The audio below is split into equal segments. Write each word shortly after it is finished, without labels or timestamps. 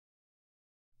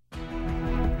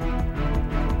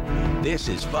This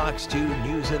is Fox 2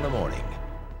 News in the Morning.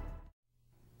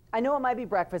 I know it might be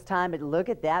breakfast time, but look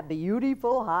at that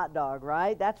beautiful hot dog,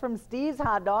 right? That's from Steve's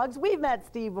Hot Dogs. We've met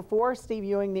Steve before, Steve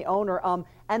Ewing, the owner.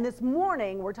 And this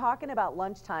morning, we're talking about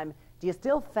lunchtime. Do you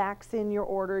still fax in your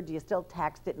order? Do you still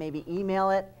text it, maybe email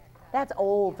it? That's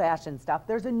old-fashioned stuff.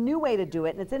 There's a new way to do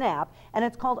it, and it's an app, and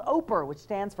it's called OPER, which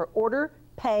stands for Order,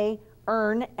 Pay,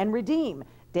 Earn, and Redeem.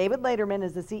 David Lederman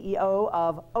is the CEO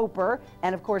of OPER,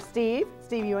 and of course Steve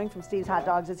Ewing from Steve's Hot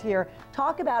Dogs is here.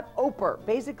 Talk about OPER.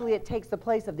 Basically, it takes the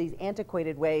place of these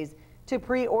antiquated ways to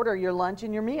pre-order your lunch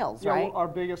and your meals, right? Well, our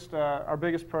biggest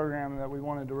program that we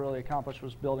wanted to really accomplish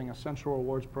was building a central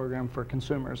rewards program for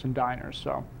consumers and diners.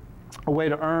 So a way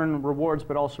to earn rewards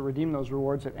but also redeem those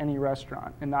rewards at any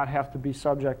restaurant and not have to be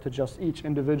subject to just each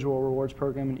individual rewards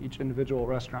program in each individual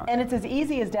restaurant. And it's as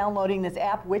easy as downloading this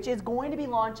app, which is going to be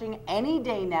launching any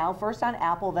day now, first on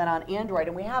Apple, then on Android,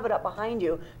 and we have it up behind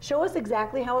you. Show us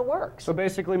exactly how it works. So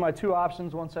basically my two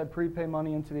options, once I prepay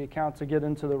money into the account to get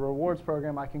into the rewards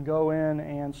program, I can go in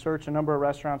and search a number of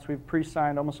restaurants. We've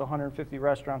pre-signed almost 150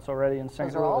 restaurants already in St.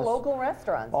 Louis. Those are all local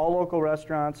restaurants. All local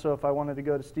restaurants. So if I wanted to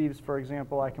go to Steve's, for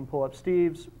example, I can pull up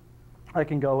Steve's. I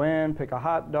can go in, pick a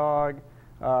hot dog.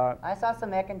 I saw some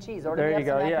mac and cheese. Order there you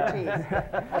go, mac and cheese.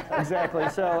 Exactly.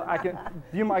 So I can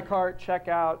view my cart, check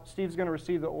out. Steve's going to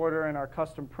receive the order in our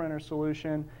custom printer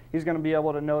solution. He's going to be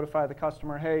able to notify the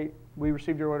customer, hey, we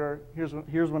received your order.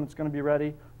 Here's when it's going to be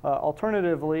ready.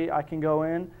 Alternatively, I can go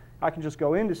in. I can just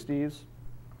go into Steve's,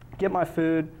 get my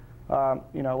food.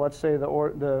 You know, let's say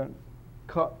the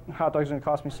hot dog's going to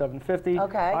cost me $7.50.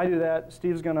 Okay. I do that.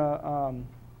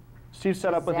 Steve's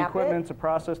set up with the equipment to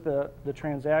process the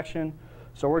transaction.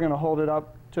 So we're going to hold it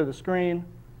up to the screen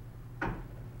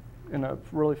in a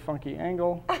really funky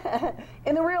angle.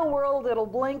 In the real world, it'll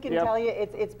blink and Yep. tell you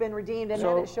it's been redeemed, and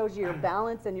then it shows you your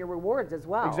balance and your rewards as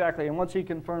well. Exactly. And once he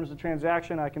confirms the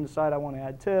transaction, I can decide I want to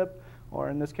add tip, or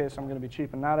in this case, I'm going to be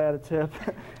cheap and not add a tip.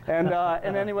 and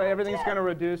anyway, everything's going to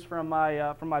reduce from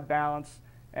my balance.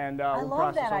 And I we'll love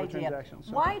process that all the idea. transactions.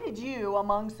 So. Why did you,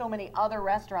 among so many other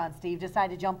restaurants, Steve, decide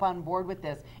to jump on board with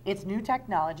this? It's new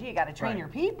technology. You got to train your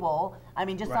people. I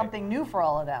mean, just something new for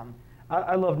all of them.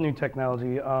 I love new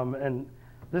technology, and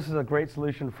this is a great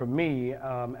solution for me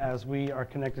as we are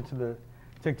connected to the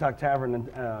TikTok Tavern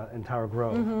in Tower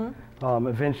Grove.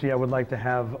 Eventually, I would like to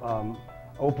have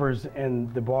OPERs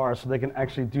in the bar so they can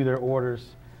actually do their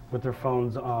orders with their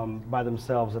phones by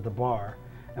themselves at the bar.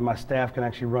 And my staff can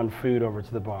actually run food over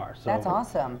to the bar. So, that's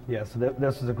awesome. Yeah, so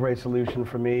this is a great solution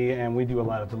for me, and we do a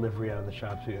lot of delivery out of the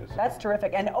shop too. So. That's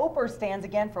terrific. And OPER stands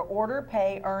again for Order,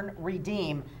 Pay, Earn,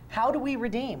 Redeem. How do we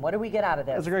redeem? What do we get out of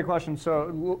this? That's a great question.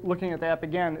 So looking at the app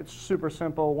again, it's super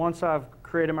simple. Once I've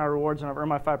created my rewards and I've earned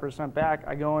my 5% back,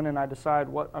 I go in and I decide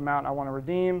what amount I want to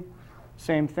redeem.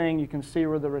 Same thing, you can see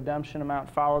where the redemption amount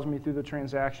follows me through the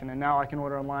transaction, and now I can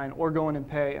order online or go in and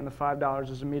pay, and the $5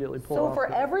 is immediately pulled off. So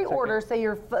for every ticket. order, say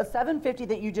your $7.50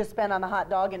 that you just spent on the hot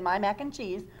dog and my mac and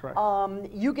cheese,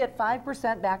 you get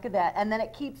 5% back of that, and then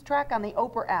it keeps track on the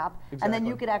OPER app, and then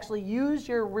you could actually use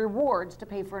your rewards to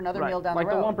pay for another meal down the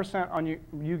road. Like the 1% on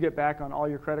you get back on all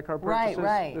your credit card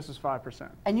purchases, this is 5%.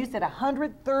 And you said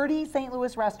 130 St.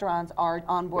 Louis restaurants are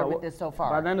on board with this so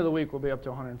far. By the end of the week, we'll be up to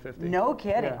 150. No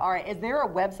kidding. Yeah. All right, is there a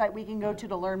website we can go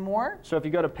to learn more? So if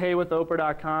you go to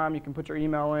paywithoper.com, you can put your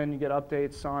email in, you get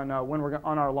updates on when we're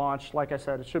on our launch. Like I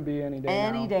said, it should be any day now.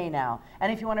 Any day now.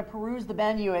 And if you want to peruse the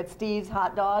menu at Steve's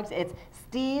Hot Dogs, it's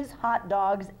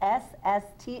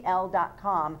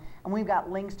steveshotdogssstl.com, and we've got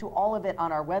links to all of it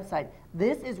on our website.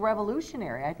 This is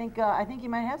revolutionary. I think you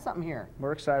might have something here.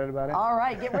 We're excited about it. All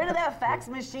right, get rid of that fax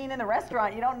machine in the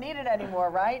restaurant. You don't need it anymore,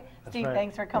 right? Steve,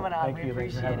 thanks for coming on. We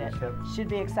appreciate it. Should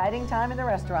be exciting time in the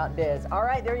restaurant biz. All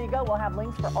right, there you go. We'll have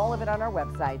links for all of it on our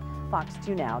website,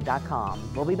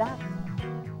 fox2now.com. We'll be back.